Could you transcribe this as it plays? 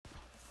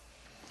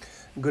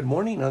Good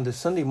morning on this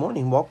Sunday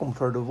morning. Welcome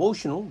to our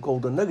devotional,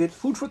 Golden Nuggets,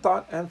 food for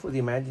thought and for the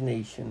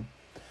imagination.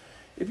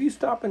 If you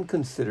stop and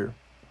consider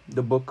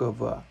the book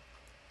of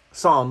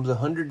Psalms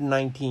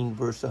 119,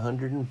 verse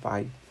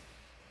 105,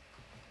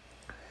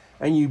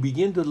 and you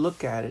begin to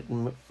look at it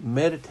and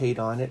meditate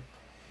on it,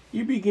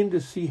 you begin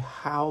to see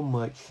how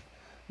much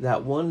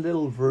that one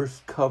little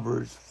verse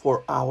covers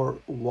for our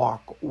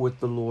walk with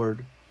the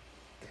Lord.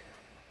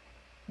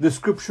 The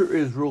scripture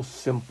is real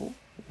simple.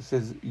 It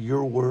says,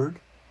 your word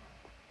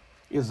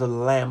is a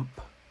lamp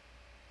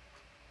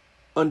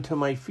unto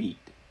my feet.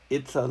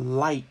 It's a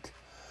light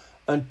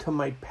unto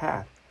my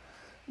path.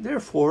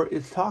 Therefore,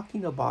 it's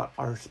talking about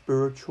our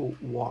spiritual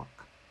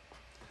walk.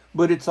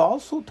 But it's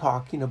also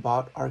talking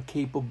about our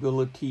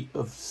capability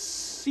of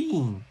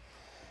seeing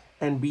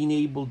and being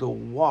able to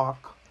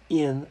walk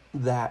in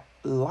that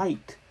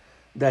light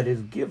that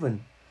is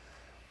given.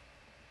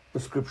 The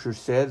scripture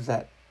says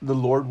that the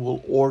Lord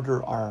will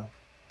order our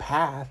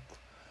path.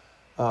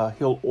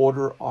 He'll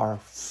order our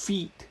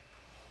feet.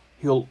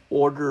 He'll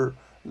order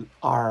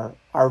our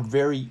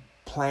very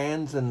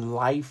plans and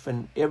life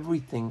and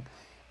everything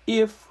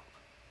if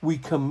we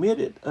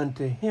commit it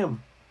unto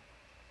Him.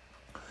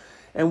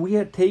 And we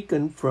had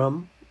taken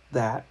from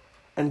that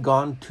and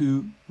gone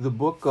to the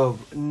book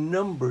of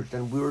Numbers,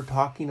 and we were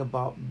talking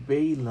about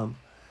Balaam.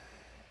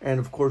 And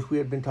of course, we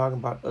had been talking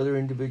about other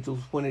individuals.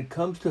 When it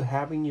comes to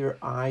having your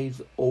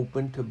eyes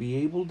open to be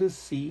able to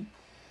see,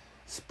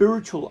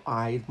 spiritual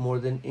eyes more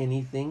than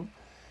anything,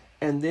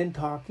 and then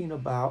talking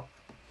about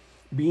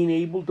being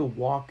able to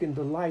walk in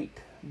the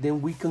light.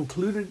 Then we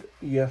concluded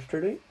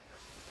yesterday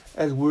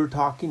as we were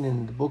talking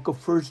in the book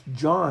of 1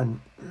 John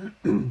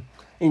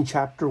in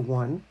chapter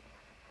 1,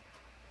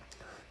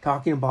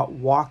 talking about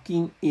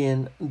walking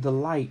in the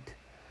light.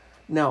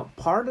 Now,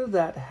 part of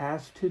that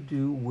has to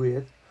do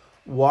with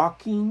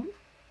walking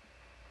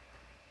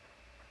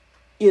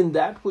in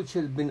that which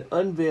has been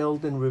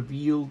unveiled and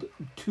revealed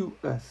to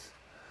us.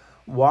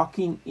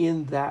 Walking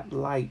in that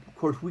light. Of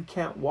course, we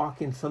can't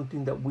walk in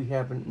something that we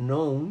haven't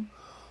known,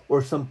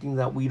 or something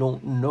that we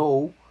don't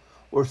know,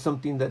 or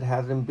something that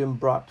hasn't been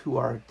brought to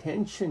our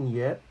attention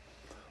yet.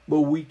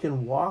 But we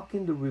can walk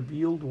in the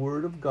revealed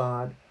Word of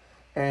God,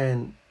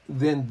 and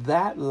then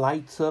that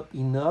lights up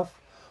enough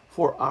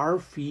for our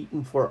feet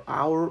and for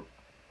our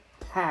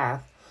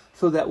path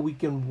so that we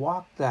can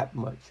walk that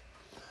much.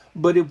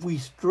 But if we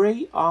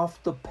stray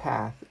off the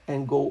path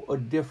and go a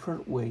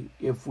different way,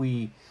 if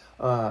we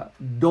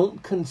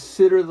don't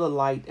consider the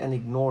light and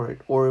ignore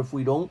it, or if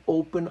we don't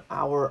open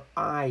our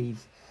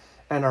eyes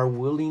and are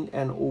willing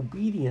and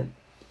obedient,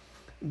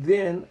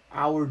 then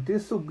our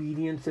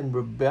disobedience and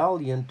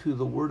rebellion to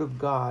the Word of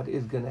God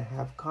is going to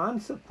have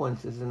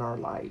consequences in our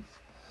lives.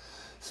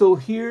 So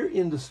here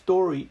in the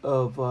story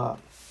of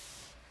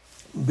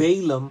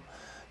Balaam,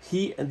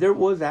 there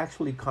was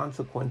actually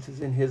consequences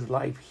in his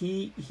life.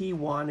 He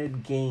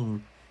wanted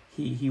gain.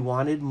 He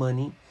wanted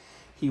money.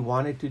 He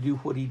wanted to do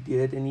what he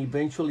did, and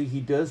eventually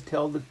he does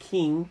tell the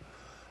king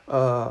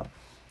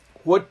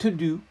what to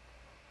do,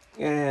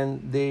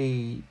 and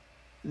they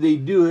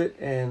do it,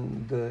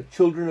 and the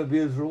children of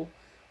Israel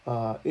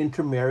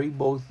intermarry,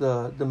 both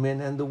the men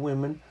and the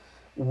women,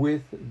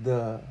 with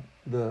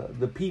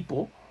the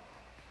people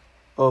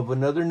of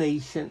another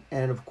nation,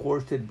 and of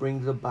course it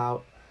brings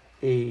about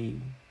a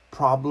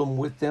problem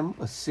with them,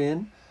 a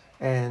sin,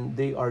 and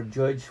they are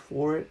judged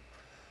for it.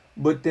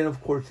 But then,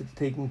 of course, it's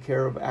taken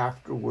care of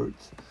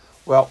afterwards.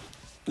 Well,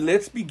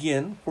 let's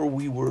begin where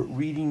we were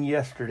reading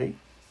yesterday.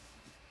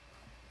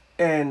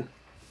 And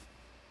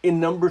in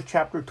Numbers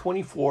chapter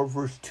 24,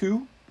 verse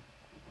 2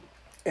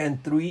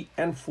 and 3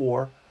 and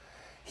 4,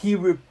 he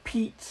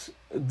repeats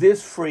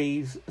this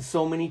phrase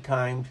so many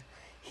times,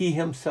 he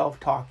himself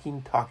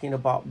talking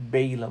about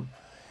Balaam.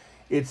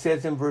 It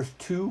says in verse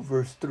 2,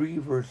 verse 3,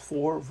 verse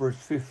 4, verse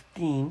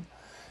 15,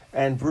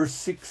 and verse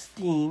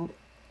 16,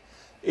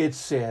 it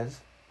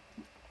says,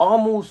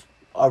 almost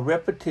a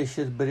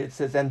repetition, but it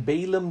says, and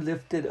Balaam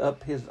lifted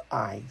up his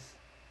eyes,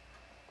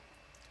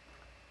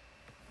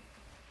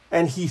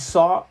 and he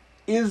saw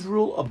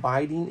Israel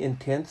abiding in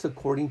tents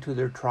according to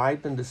their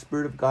tribes, and the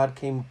Spirit of God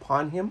came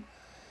upon him.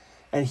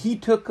 And he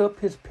took up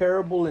his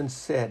parable and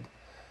said,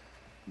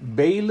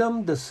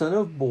 Balaam the son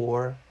of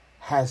Beor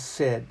has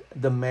said,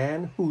 the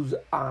man whose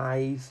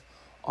eyes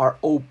are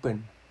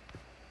open.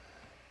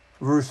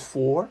 Verse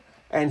 4,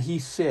 and he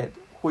said,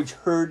 which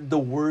heard the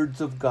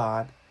words of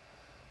God.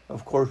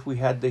 Of course, we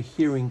had the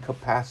hearing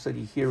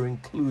capacity here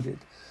included.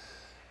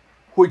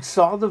 Which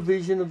saw the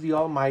vision of the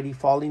Almighty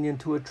falling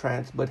into a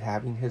trance, but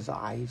having his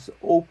eyes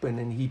open.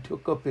 And he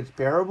took up his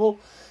parable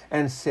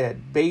and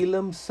said,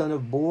 Balaam, son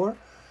of Beor,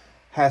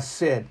 has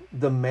said,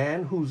 the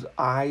man whose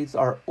eyes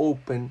are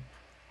open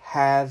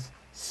has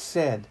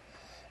said.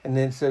 And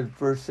then it says,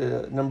 verse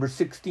number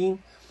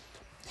 16,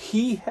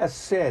 he has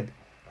said,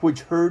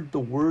 which heard the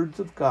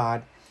words of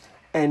God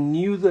and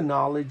knew the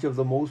knowledge of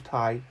the Most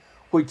High,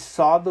 which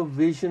saw the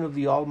vision of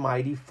the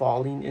Almighty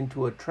falling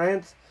into a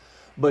trance,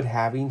 but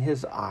having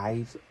his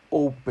eyes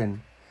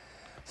open.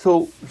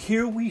 So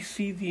here we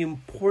see the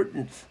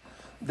importance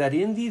that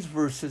in these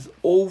verses,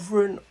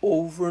 over and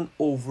over and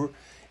over,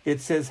 it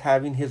says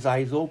having his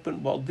eyes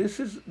open. Well, this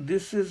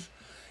is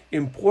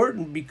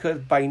important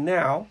because by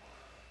now,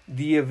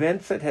 the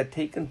events that had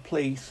taken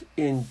place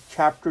in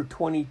chapter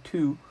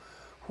 22,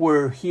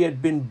 where he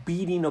had been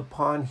beating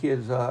upon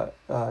his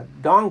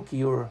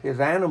donkey or his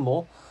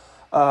animal,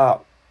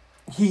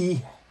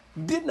 he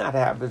did not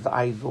have his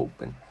eyes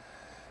open.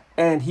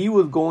 And he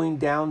was going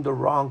down the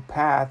wrong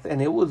path,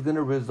 and it was going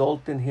to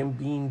result in him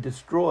being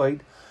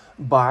destroyed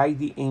by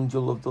the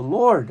angel of the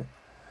Lord.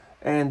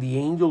 And the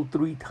angel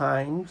 3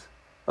 times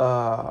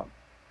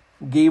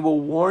gave a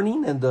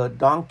warning, and the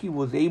donkey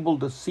was able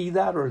to see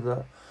that,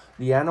 or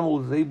the animal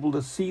was able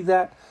to see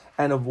that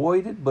and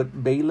avoid it.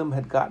 But Balaam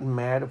had gotten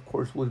mad, of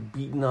course, was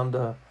beaten on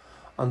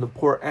the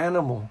poor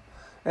animal.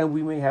 And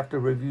we may have to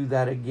review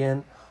that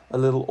again a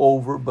little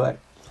over. But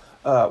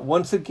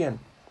once again,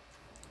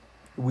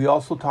 we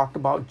also talked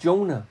about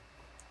Jonah,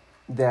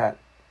 that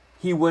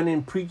he went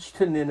and preached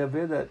to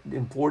Nineveh that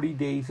in 40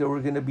 days they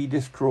were going to be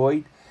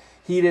destroyed.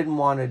 He didn't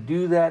want to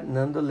do that.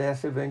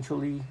 Nonetheless,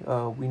 eventually,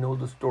 we know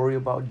the story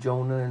about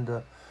Jonah and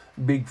the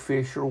big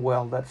fish or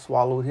whale that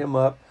swallowed him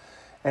up.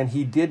 And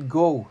he did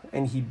go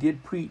and he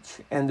did preach,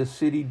 and the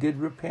city did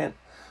repent.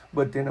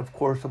 But then, of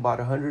course, about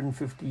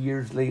 150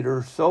 years later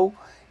or so,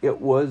 it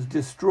was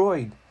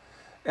destroyed.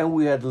 And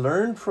we had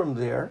learned from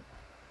there,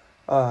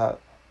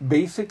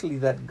 basically,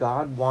 that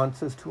God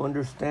wants us to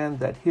understand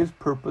that his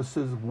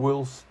purposes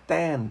will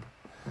stand.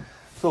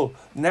 So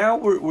now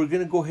we're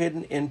going to go ahead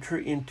and enter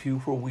into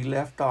where we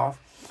left off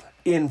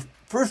in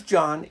 1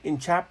 John in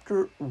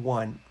chapter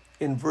 1,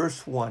 in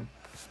verse 1.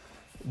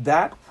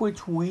 That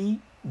which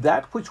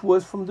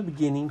was from the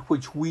beginning,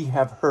 which we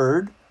have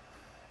heard,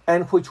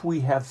 and which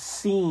we have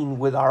seen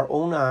with our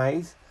own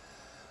eyes,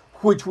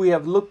 which we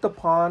have looked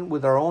upon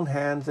with our own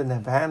hands and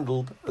have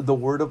handled, the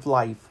word of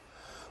life.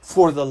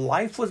 For the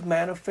life was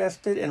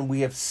manifested, and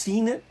we have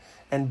seen it,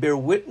 and bear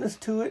witness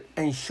to it,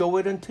 and show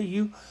it unto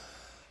you,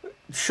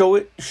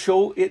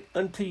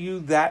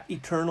 that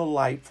eternal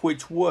life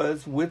which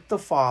was with the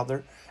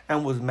Father,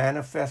 and was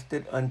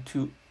manifested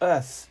unto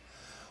us.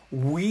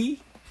 We,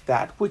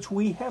 that which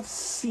we have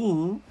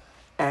seen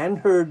and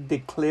heard,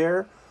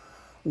 declare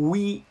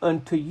we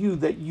unto you,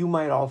 that you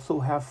might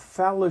also have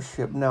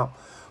fellowship. Now,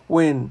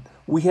 when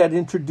we had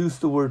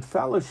introduced the word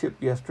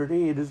fellowship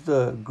yesterday, it is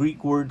the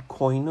Greek word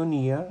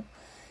koinonia,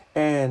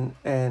 and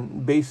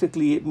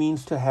basically it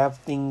means to have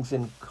things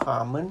in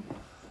common.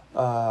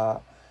 There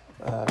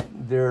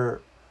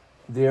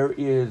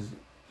is,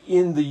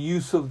 in the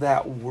use of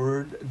that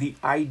word, the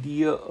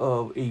idea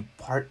of a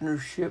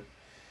partnership,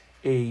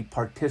 a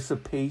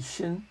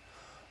participation.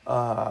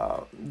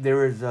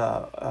 There is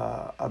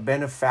a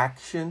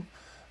benefaction,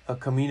 a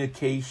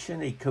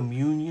communication, a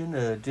communion,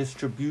 a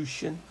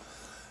distribution.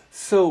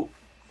 So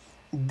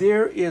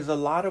there is a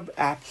lot of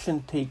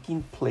action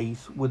taking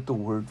place with the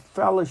word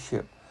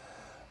fellowship.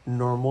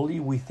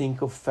 Normally we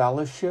think of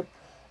fellowship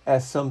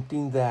as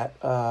something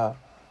that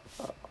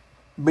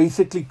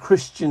basically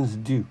Christians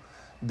do.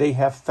 They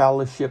have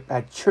fellowship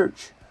at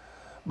church.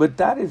 But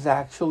that is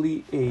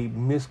actually a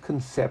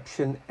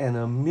misconception and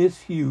a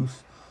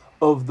misuse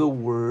of the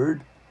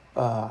word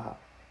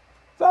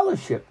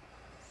fellowship.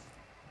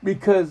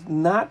 Because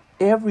not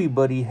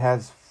everybody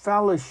has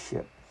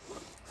fellowship.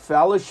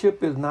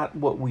 Fellowship is not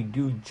what we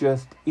do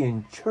just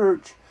in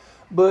church,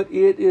 but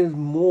it is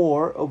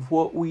more of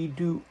what we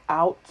do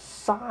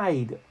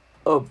outside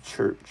of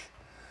church.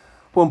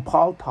 When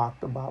Paul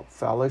talked about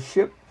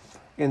fellowship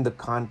in the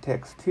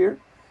context here,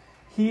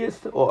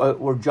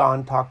 or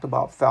John talked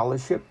about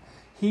fellowship,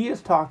 he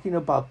is talking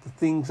about the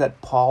things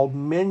that Paul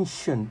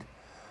mentioned,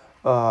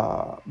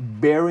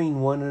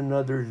 bearing one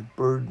another's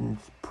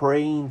burdens,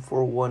 praying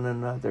for one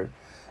another,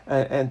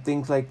 and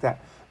things like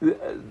that.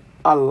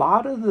 A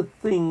lot of the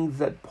things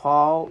that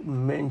Paul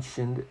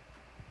mentioned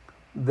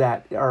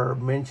that are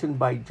mentioned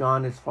by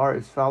John as far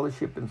as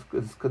fellowship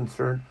is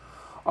concerned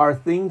are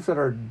things that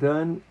are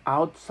done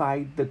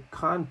outside the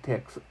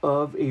context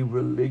of a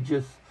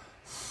religious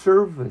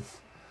service.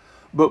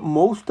 But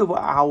most of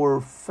our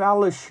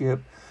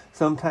fellowship,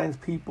 sometimes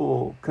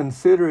people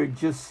consider it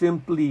just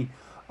simply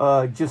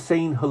just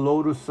saying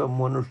hello to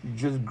someone or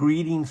just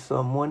greeting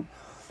someone,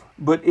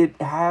 but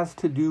it has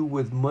to do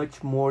with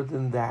much more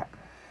than that.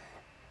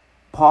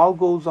 Paul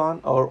goes on,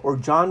 or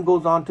John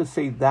goes on to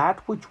say, that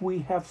which we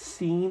have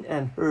seen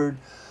and heard,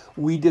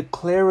 we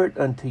declare it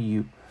unto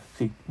you.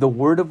 See, the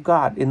word of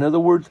God. In other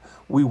words,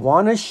 we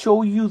want to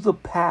show you the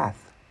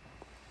path.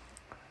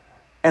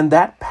 And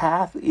that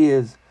path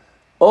is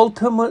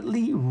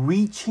ultimately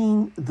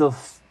reaching the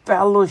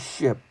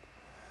fellowship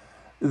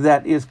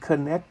that is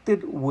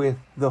connected with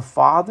the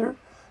Father,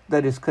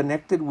 that is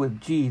connected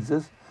with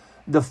Jesus,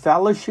 the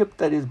fellowship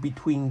that is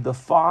between the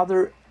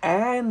Father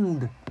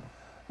and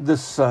the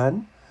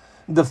Son,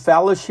 the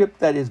fellowship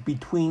that is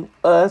between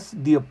us,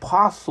 the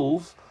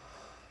apostles,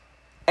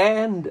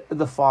 and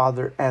the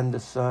Father and the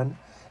Son,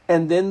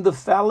 and then the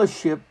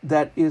fellowship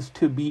that is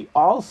to be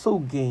also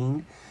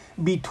gained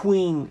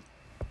between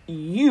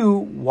you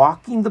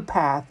walking the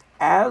path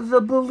as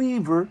a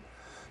believer,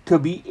 to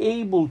be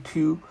able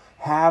to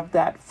have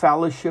that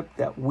fellowship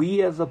that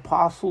we as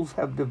apostles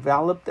have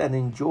developed and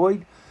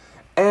enjoyed,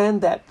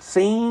 and that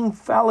same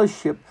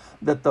fellowship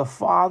that the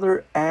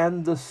Father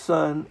and the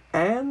Son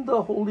and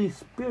the Holy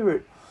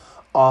Spirit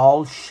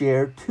all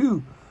share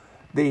too.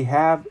 They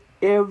have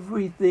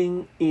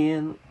everything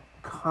in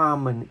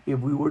common, if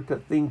we were to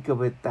think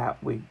of it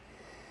that way.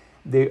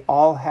 They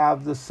all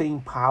have the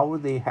same power.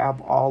 They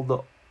have all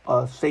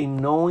the same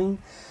knowing.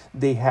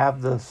 They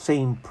have the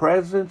same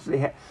presence.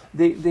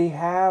 They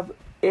have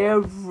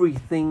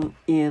everything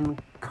in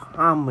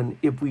common,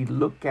 if we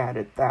look at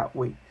it that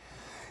way.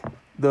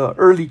 The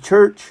early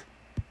church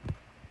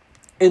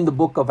in the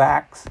book of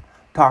Acts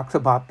talks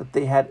about that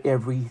they had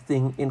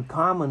everything in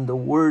common. The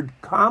word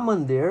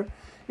common there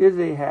is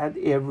they had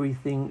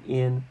everything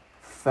in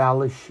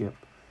fellowship.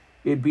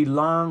 It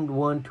belonged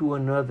one to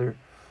another.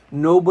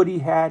 Nobody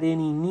had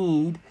any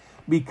need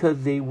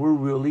because they were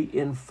really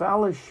in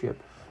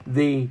fellowship.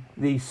 They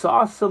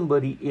saw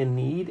somebody in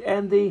need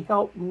and they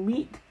helped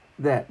meet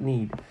that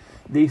need.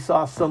 They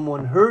saw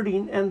someone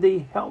hurting and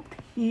they helped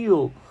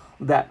heal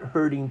that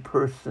hurting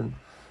person.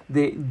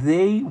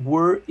 They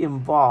were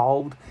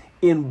involved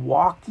in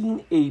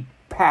walking a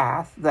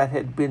path that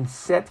had been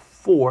set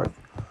forth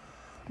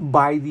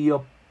by the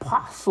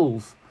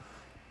apostles,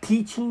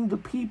 teaching the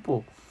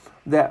people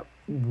that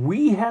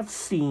we have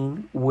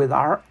seen with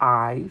our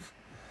eyes,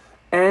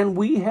 and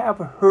we have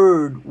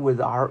heard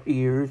with our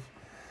ears,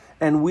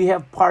 and we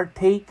have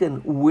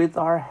partaken with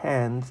our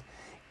hands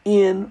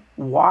in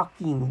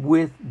walking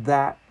with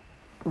that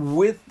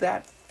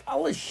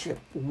fellowship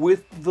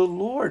with the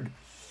Lord.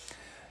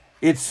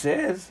 It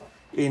says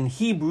in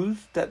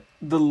Hebrews that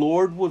the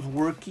Lord was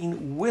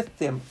working with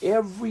them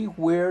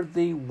everywhere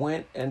they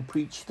went and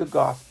preached the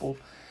gospel.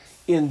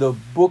 In the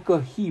book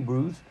of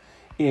Hebrews,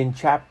 in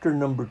chapter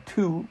number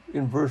 2,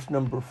 in verse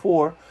number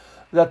 4,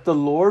 that the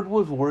Lord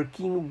was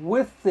working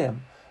with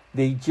them.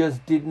 They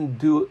just didn't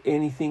do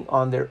anything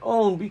on their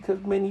own,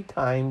 because many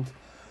times,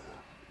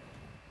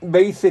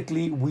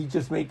 basically, we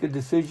just make a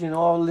decision,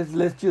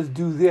 let's just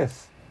do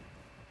this,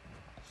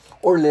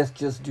 or let's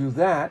just do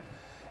that,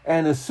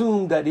 and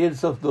assume that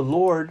it's of the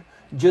Lord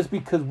just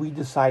because we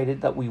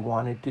decided that we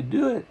wanted to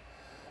do it.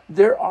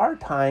 There are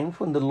times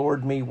when the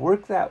Lord may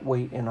work that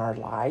way in our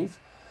lives,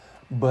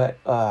 but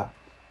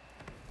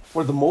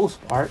for the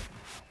most part,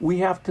 we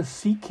have to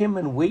seek Him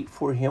and wait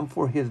for Him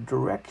for His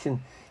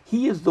direction.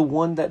 He is the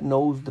one that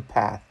knows the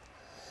path.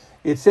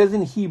 It says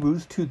in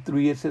Hebrews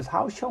 2:3, it says,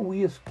 "How shall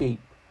we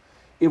escape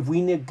if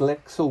we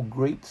neglect so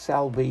great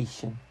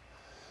salvation,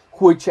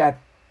 which at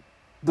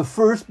the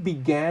first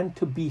began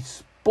to be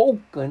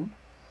spoken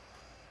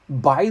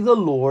by the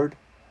Lord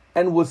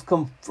and was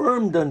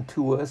confirmed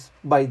unto us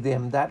by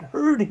them that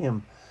heard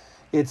Him?"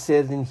 It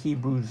says in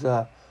Hebrews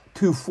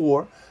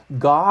 2:4,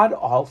 "God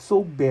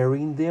also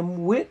bearing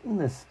them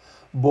witness,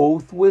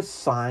 both with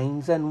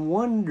signs and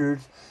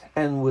wonders,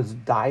 and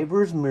with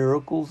divers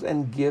miracles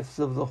and gifts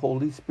of the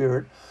Holy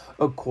Spirit,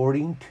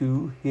 according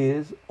to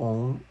His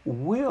own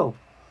will."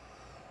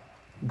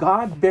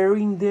 God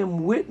bearing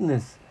them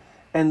witness.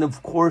 And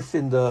of course,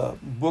 in the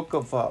book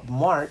of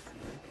Mark,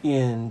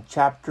 in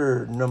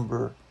chapter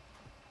number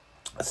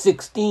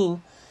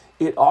 16,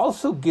 it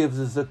also gives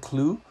us a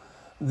clue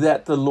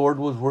that the Lord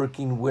was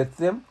working with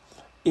them,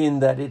 in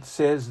that it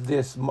says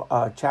this,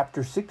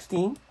 chapter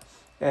 16,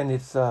 and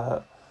it's,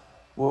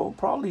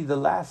 probably the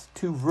last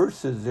two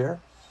verses there.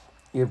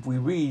 If we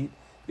read,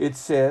 it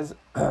says,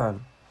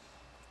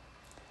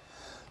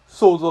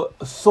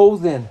 so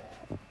then,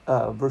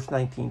 verse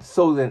 19,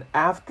 "So then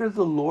after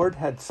the Lord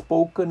had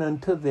spoken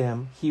unto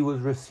them, He was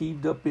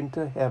received up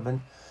into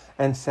heaven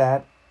and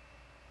sat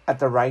at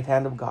the right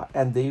hand of God.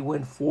 And they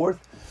went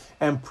forth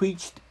and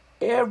preached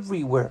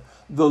everywhere,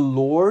 the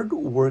Lord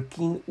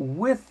working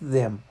with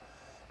them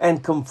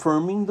and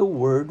confirming the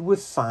word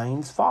with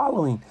signs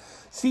following."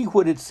 See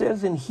what it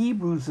says in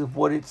Hebrews, of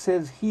what it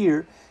says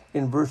here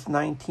in verse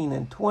 19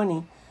 and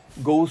 20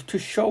 goes to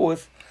show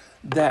us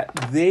that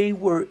they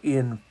were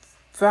in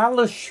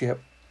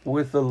fellowship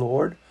with the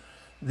Lord.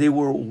 They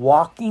were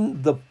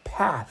walking the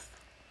path.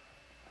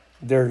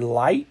 Their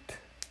light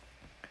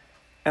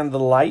and the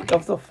light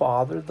of the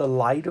Father, the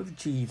light of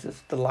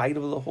Jesus, the light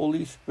of the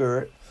Holy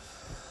Spirit,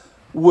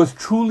 was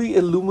truly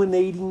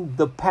illuminating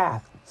the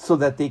path so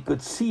that they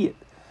could see it.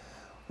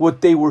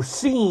 What they were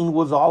seeing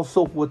was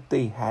also what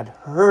they had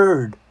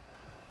heard.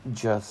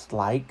 Just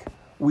like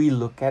we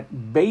look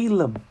at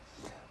Balaam,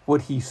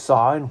 what he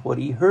saw and what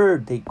he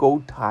heard, they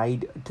go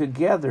tied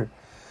together.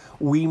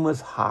 We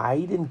must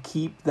hide and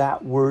keep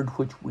that word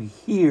which we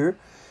hear,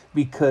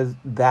 because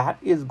that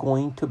is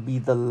going to be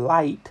the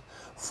light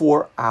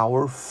for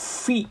our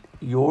feet.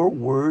 Your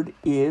word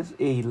is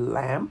a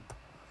lamp.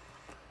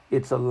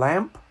 It's a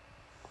lamp.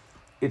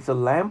 It's a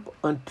lamp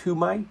unto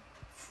my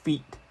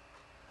feet.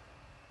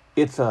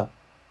 It's a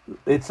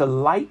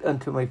light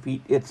unto my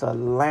feet. It's a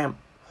lamp.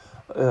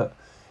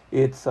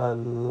 It's a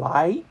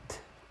light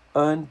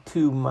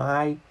unto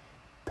my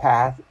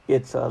path.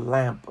 It's a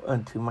lamp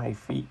unto my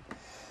feet.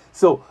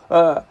 So,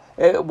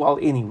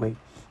 anyway,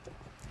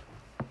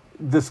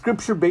 the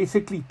scripture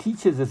basically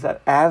teaches us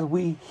that as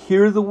we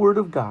hear the word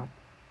of God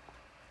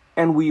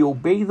and we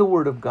obey the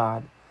word of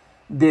God,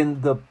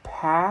 then the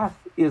path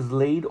is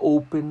laid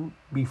open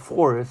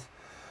before us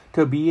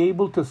to be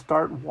able to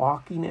start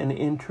walking and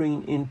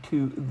entering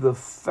into the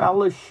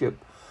fellowship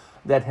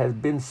that has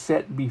been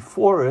set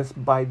before us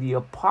by the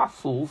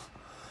apostles,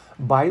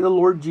 by the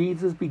Lord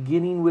Jesus,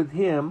 beginning with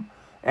him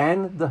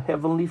and the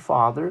Heavenly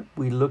Father.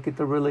 We look at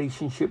the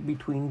relationship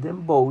between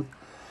them both,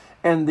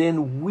 and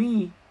then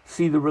we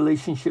see the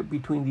relationship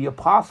between the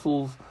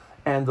apostles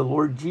and the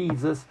Lord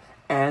Jesus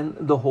and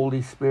the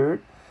Holy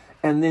Spirit.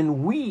 And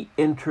then we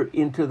enter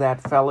into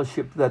that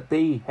fellowship that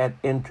they had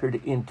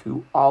entered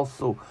into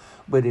also.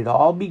 But it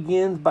all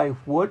begins by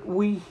what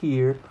we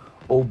hear,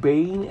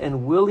 obeying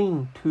and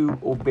willing to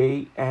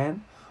obey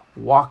and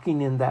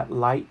walking in that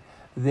light.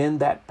 Then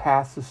that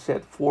path is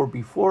set forth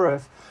before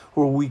us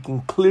where we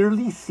can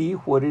clearly see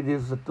what it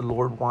is that the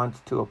Lord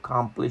wants to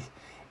accomplish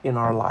in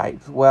our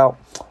lives. Well,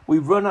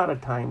 we've run out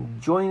of time.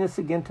 Join us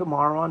again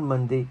tomorrow on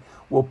Monday.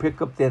 We'll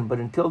pick up then. But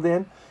until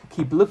then,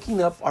 keep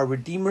looking up. Our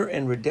Redeemer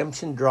and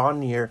redemption draw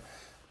near.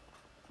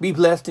 Be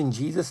blessed in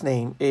Jesus'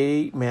 name.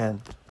 Amen.